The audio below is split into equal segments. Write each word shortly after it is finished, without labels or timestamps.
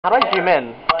How do I zoom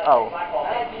in? Oh. I'm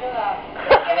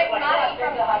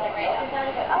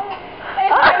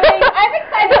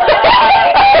excited.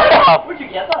 Where'd you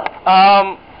get that?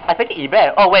 I think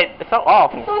eBay. Oh wait, it's not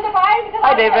off. So it's a fine because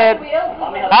Hi, David.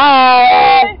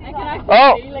 Hi. Hi. I can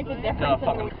actually see like the difference.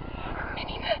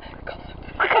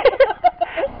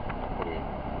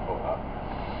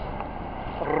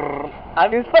 I'm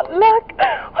just but look,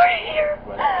 we're here.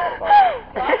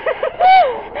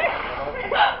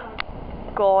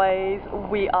 Guys,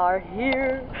 we are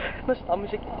here. Nós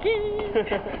estamos aqui.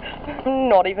 I'm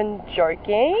not even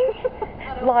joking.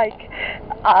 Like,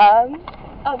 I'm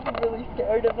really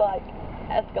scared of like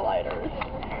escalators.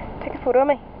 Take a photo of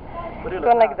me.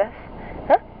 Going like this.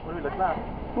 Huh? What are we looking at?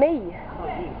 Me.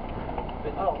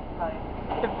 Oh, hi.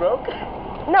 It broke?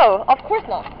 No, of course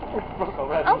not. It broke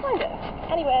already. I'll find it.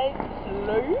 Anyways,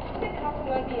 hello.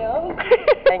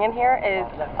 Thing in here is.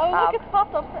 Oh look, it's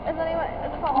popped up. Is it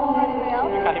popped up for anybody else?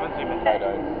 You can't even zoom inside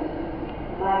out.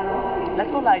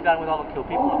 Let's go lie down with all the cool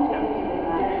people upstairs.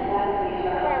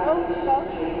 Where? Oh, go.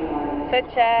 Sit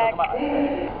check. Look at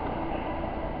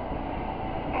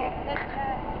Let's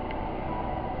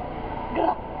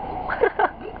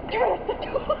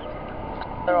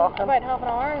They're awesome. about half an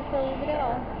hour until we get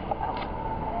on.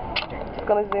 Just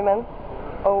gonna zoom in.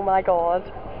 Oh my god.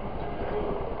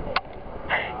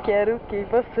 Quero que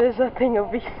você já tenha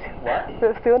visto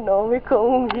o seu nome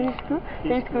com risco.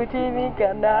 Escute me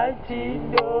canal de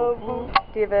novo.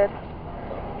 David,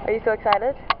 are you so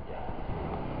excited?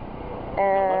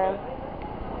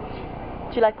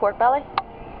 Do you like pork belly?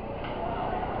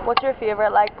 What's your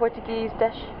favorite like Portuguese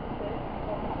dish?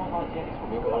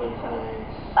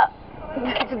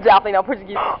 It's definitely not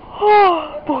Portuguese.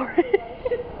 Oh, boring.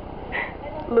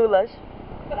 Lulash.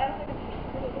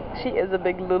 She is a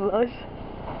big lulash.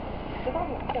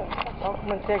 Oh,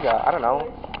 Manteiga. I don't know.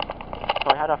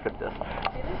 Sorry, how do I flip this?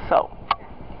 So,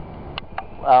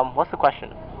 what's the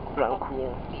question? Brown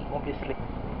cool. Won't be asleep.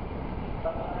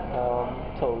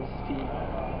 Toes, feet,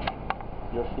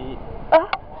 your feet.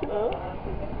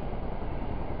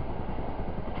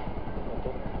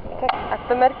 At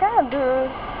the mercado.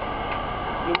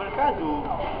 Your mercado.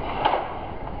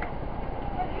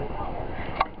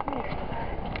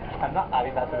 I'm not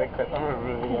adding that to the clip. I'm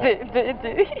really.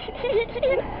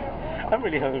 I'm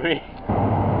really hungry.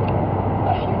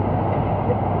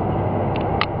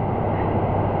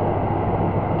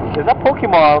 Is that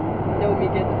Pokemon? No, me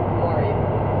get Mario.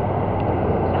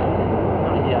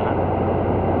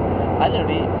 Yeah. I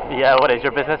literally. Yeah, what is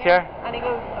your business here? And he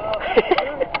goes, oh.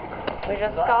 We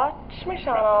just got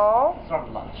McDonald's. Sort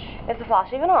of lunch. Is the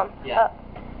flash even on? Yeah.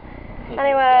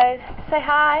 Anyways, say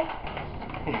hi.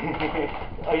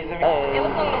 Oh, you zooming? It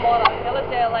was on the water. It was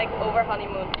there like over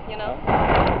honeymoon, you know?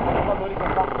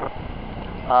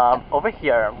 Over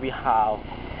here we have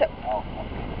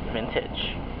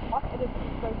vintage.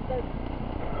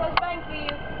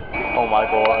 Oh my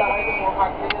god.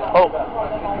 Oh.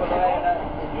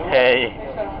 Hey.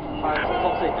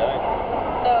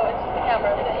 No, it's the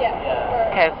camera. Yeah.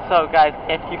 Okay, so guys,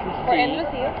 if you can We're in see.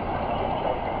 with you.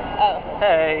 Oh.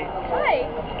 Hey. Hi.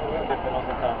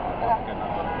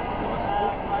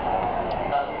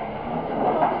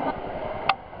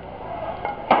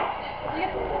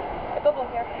 A bubble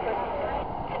here.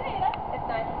 It's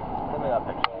nice. Send me that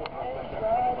picture.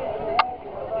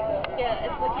 Yeah,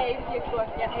 it's the cave you explore.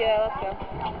 Yeah, let's go.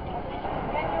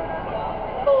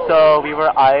 So we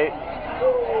were out.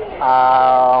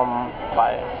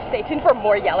 By Stay tuned for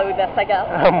more yellow this, I guess.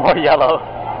 more yellow.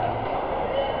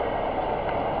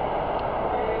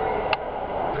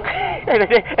 I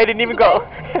didn't even go.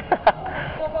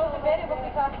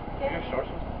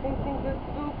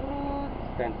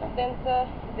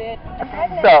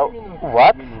 So,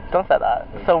 what? Don't say that.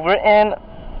 So we're in,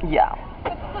 yeah.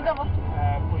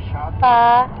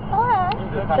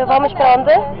 So vamos pra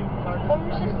onde?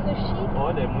 Vamos de sushi.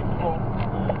 Olha, é muito bom.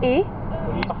 E?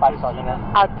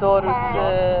 Adoro de...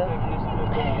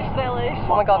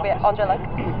 Oh my god, wait, Andre, look.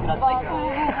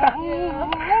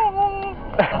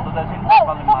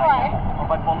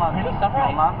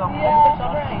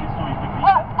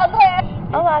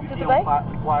 Olá, tudo bem?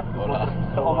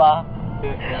 Olá.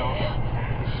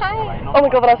 Hi. Oh my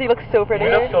god, Vanessa, you look so pretty.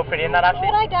 You look so pretty in that actually.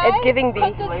 Should I die? It's giving Put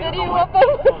beef. this video up on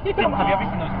Have you ever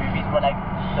seen those movies where like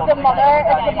the mother.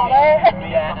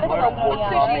 Yeah.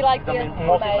 Sushi like this.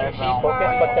 Mostly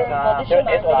focus, but there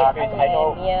is other foods. I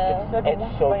know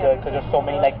it's so good because there's so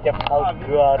many like different. Oh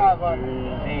god.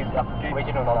 Wait,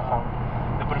 you don't know that song.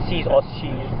 Cheese or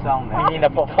cheese. Menina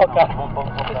fofoca.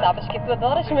 Tu sabes que tu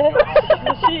adoras mesmo.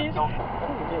 Cheese.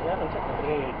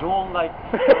 Don't like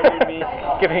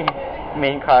giving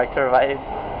main character vibes.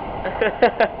 I'm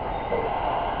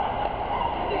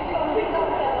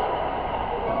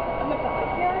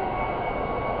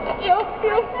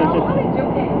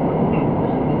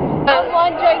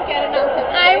one drink and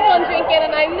I'm one drink and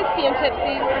I'm the same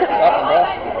tipsy.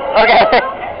 Okay.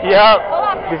 Yep.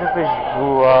 This is the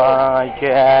joie, I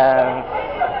guess.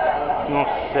 No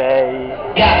sei.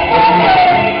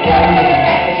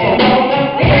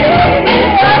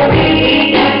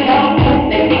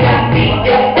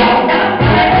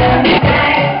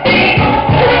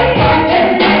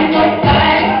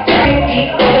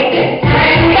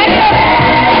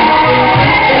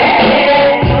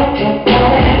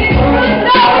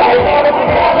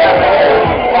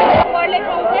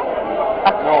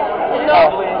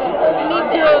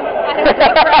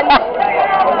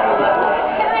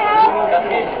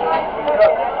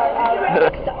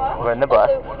 We're in the bus.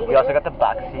 We also got the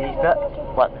back seat.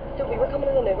 What? So we were coming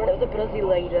in an Uber and it was a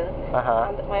Brasileira.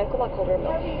 Uh-huh. And my uncle, I called her a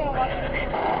milk.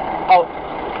 Oh,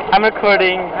 I'm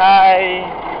recording. Hi.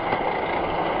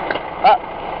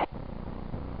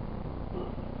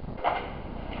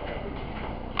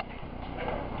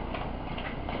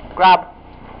 Grab.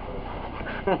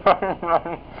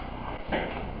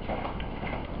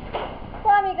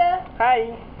 Hello, amiga. Hi.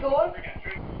 Going?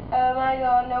 Oh my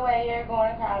god, no way you're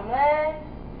going to Kremlin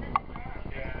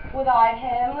without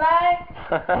him, like.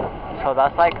 So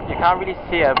that's like, you can't really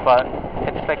see it, but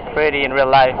it's like pretty in real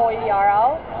life. 40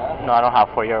 euro. No, I don't have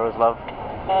 4 euros, love.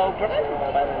 Oh,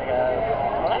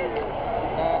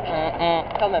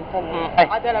 Come in. Hey.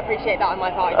 I don't appreciate that on my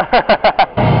part.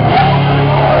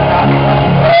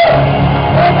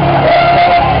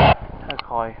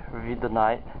 Okay, read the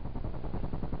night.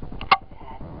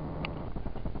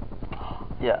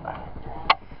 Yeah,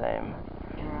 same.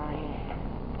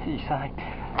 You sound like I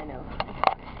know.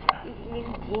 You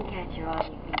didn't catch your eye.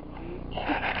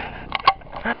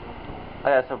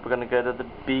 Okay, so we're gonna go to the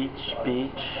beach.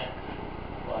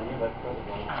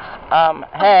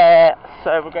 Hey, so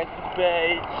we're going to the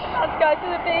beach. Let's go to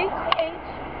the beach.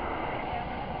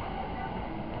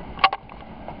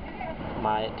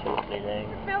 My toes bleeding.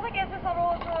 Smells like it's on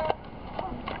all the.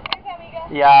 Okay, amiga.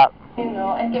 Yeah. You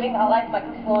know, and giving that like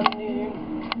microphone noon.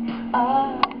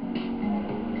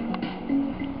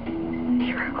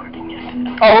 You're recording it.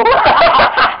 Oh!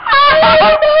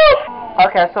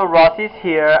 Okay, so Rossi's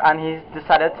here and he's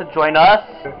decided to join us.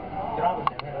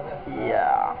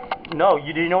 Yeah. No,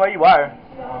 you didn't know where you are.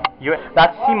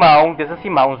 That's Simone. This is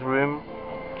Simone's room.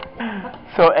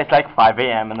 So it's like 5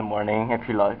 a.m. in the morning if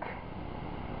you look.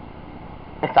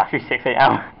 It's actually 6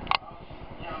 a.m.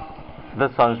 The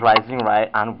sun's rising,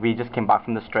 right? And we just came back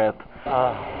from the strip.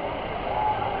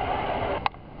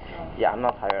 Yeah, I'm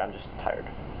not tired. I'm just tired.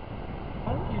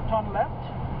 You turn left.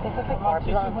 This looks like About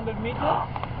Barbie 200 meters.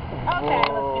 Okay,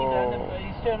 let's see then.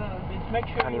 You still make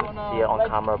sure Can't you even wanna see it on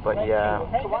camera, but yeah.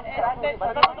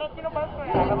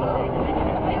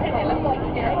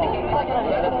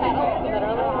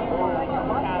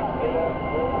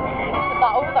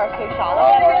 That over there is so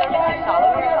shallow. They're so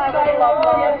shallow. I really love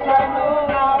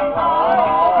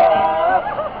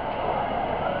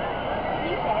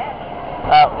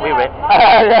We wait.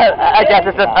 I guess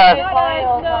it's just us.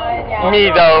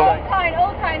 Me though.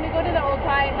 Old time, we go to the old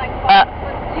time, like,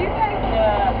 do you guys?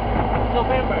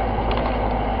 November.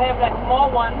 They have like small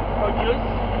one for use.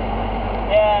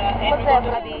 And we go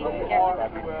to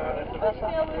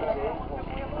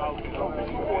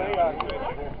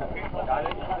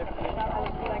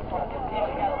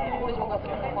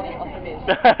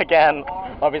Again,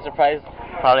 I'll be surprised.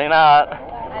 Probably not.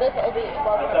 This will be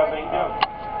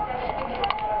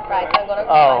right, so I'm gonna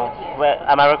Oh, wait,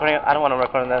 am I recording? I don't want to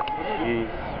record this. Jeez.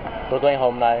 We're going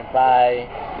home now. Bye.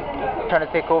 Trying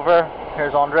to take over.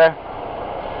 Here's Andre.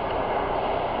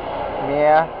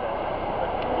 Mia.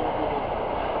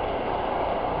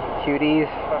 Cuties.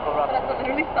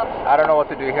 I don't know what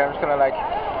to do here. I'm just gonna like.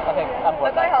 Okay, I'm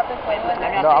going.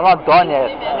 No, I'm not done yet.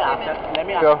 Let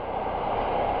me ask. Go.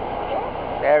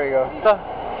 There we go.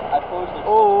 I closed it.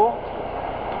 Oh.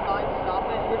 stop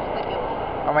it. We're just like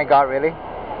Oh my God! Really?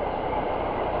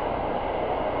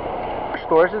 Which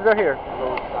stores is there here?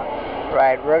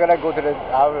 Right. We're gonna go to the.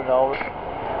 I don't know.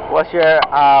 What's your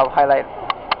highlight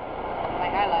my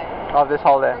highlight. of this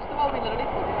holiday? First of all, we literally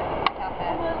spoke about the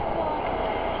cafe.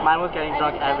 Mine was getting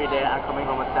drunk every day and coming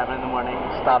home at 7 in the morning.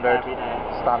 Standard. Every day.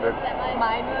 Standard.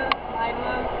 Mine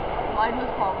was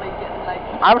probably getting like.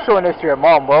 I'm showing this to your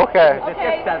mom, but okay. This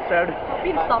gets censored.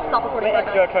 Stop recording. Wait,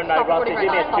 it's your turn now, Stop Rossi. recording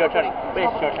Give me right now. it's your Stop turn. recording. Wait,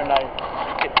 it's your turn now.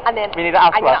 And then We need to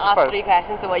ask I'm gonna questions ask first. 3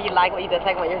 questions. So what you like, what you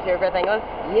dislike, what your favorite thing was.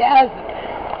 Yes.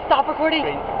 Stop recording.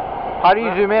 How do you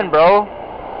zoom in, bro?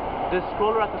 The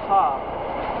scroller at the top.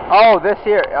 Oh, this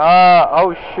here.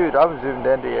 Oh shoot, I'm zoomed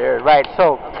into the air. Right.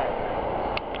 So,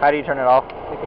 how do you turn it off?